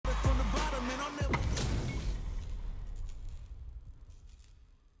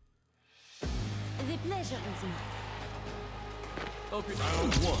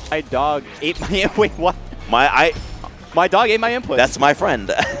My dog ate my wait, what? My dog ate my input. That's my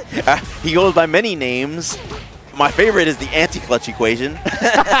friend. He goes by many names. My favorite is the anti-clutch equation.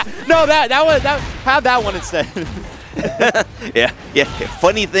 No, have that one instead. yeah.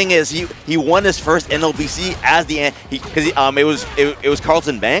 Funny thing is, he won his first NLBC as the because it was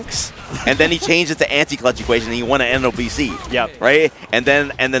Carlton Banks, and then he changed it to anti-clutch equation. And he won an NLBC. Yep. Right. And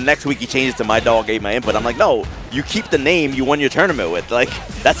then next week he changed it to My Dog Ate My Input. I'm like, no, you keep the name you won your tournament with. Like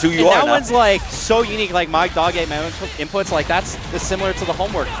that's who you are. That now. one's like so unique. Like My Dog Ate My Inputs. Like that's similar to the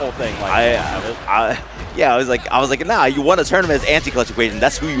homework whole thing. Like yeah, I was like, nah, you won a tournament as anti-clutch equation.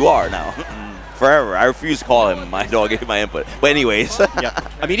 That's who you are now. Forever. I refuse to call him My Dog Ate My Input. But anyways. Yeah.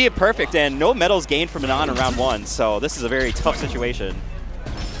 Immediate perfect and no medals gained from Manon in round 1. So this is a very tough situation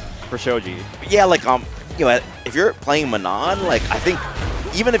for Shoji. Yeah, like you know, if you're playing Manon, like I think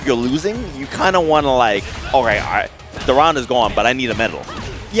even if you're losing, you kind of want to like, okay, the round is gone, but I need a medal.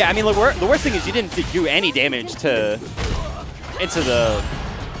 Yeah, I mean, look, the worst thing is you didn't do any damage into the.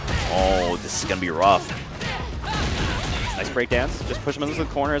 Oh, this is gonna be rough. Nice breakdance. Just push him into the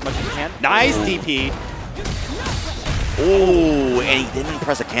corner as much as you can. Nice DP. Oh, and he didn't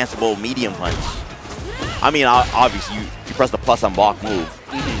press a cancelable medium punch. I mean, obviously, you press the plus on block move.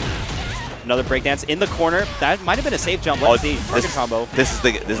 Another breakdance in the corner. That might have been a safe jump. Let's see. Target combo. This is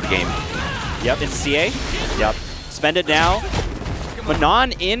the game. Yep, it's CA. Yep. Spend it now.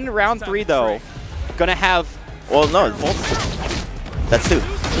 Manon in round 3, though. Gonna have... Well, no. That's 2.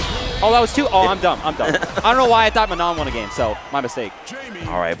 Oh, that was 2? Oh, I'm dumb. I don't know why I thought Manon won a game, so my mistake.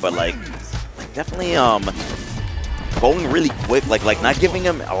 All right, but like definitely going really quick, like not giving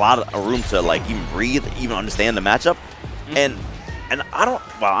him a lot of room to like even breathe, even understand the matchup. And I don't,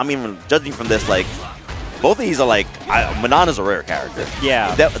 well, I mean, judging from this, like both of these are like, Manon is a rare character.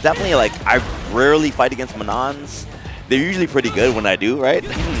 Yeah. Definitely like I rarely fight against Manons. They're usually pretty good when I do, right?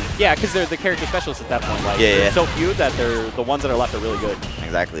 Yeah, because they're the character specialists at that point. Like, yeah. So few that they're the ones that are left are really good.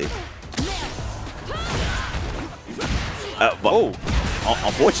 Exactly. But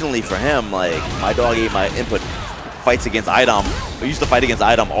unfortunately for him, like My Dog Ate My Input fights against Idom. We used to fight against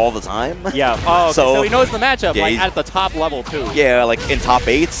Idom all the time. Yeah. Oh, okay. So he knows the matchup, yeah, like at the top level too. Yeah, like in top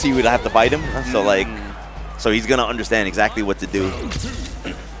 8s, he would have to fight him. So like, so he's gonna understand exactly what to do.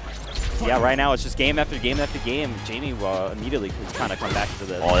 Yeah, right now it's just game after game after game. Jamie immediately trying to come back into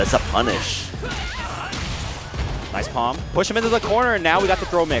this. Oh, that's a punish. Nice palm. Push him into the corner, and now we got the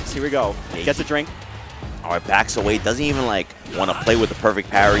throw mix. Here we go. Gets a drink. All right, backs away. Doesn't even like want to play with the perfect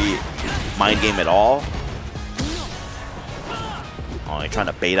parry mind game at all. Oh, he's trying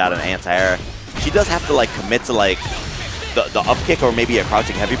to bait out an anti-air. She does have to like commit to like the up kick or maybe a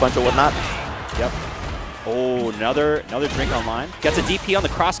crouching heavy punch or whatnot. Yep. Oh, another drink online. Gets a DP on the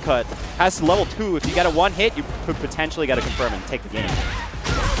cross cut. Has level 2. If you get a 1 hit, you could potentially get a confirm and take the game.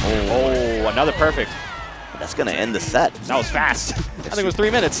 Oh, another perfect. That's gonna end the set. That was fast. I think it was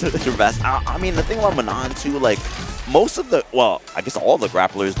 3 minutes. Super fast. I mean, the thing about Manon too, like most of the, well, I guess all the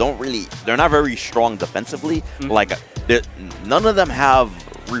grapplers don't really, they're not very strong defensively. Like none of them have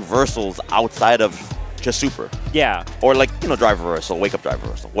reversals outside of just super. Yeah. Or like, you know, drive reversal, wake up drive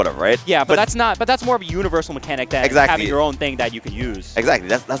reversal, whatever, right? Yeah, but that's more of a universal mechanic than having your own thing that you can use. Exactly.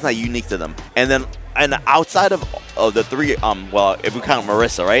 That's not unique to them. And outside of the 3, well, if we count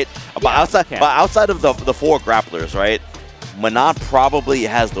Marissa, right? But outside of the 4 grapplers, right? Manon probably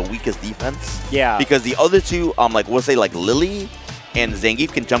has the weakest defense. Yeah. Because the other 2, like we'll say like Lily and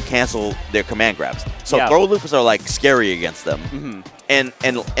Zangief can jump cancel their command grabs. So throw loops are like scary against them. And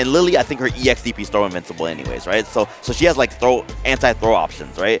Lily, I think her EX DP is throw invincible anyways, right? So she has like anti-throw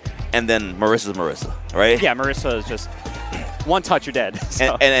options, right? And then Marissa's Marissa, right? Yeah, Marissa is just one touch, you're dead.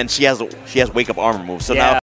 So. And she has wake up armor moves. So now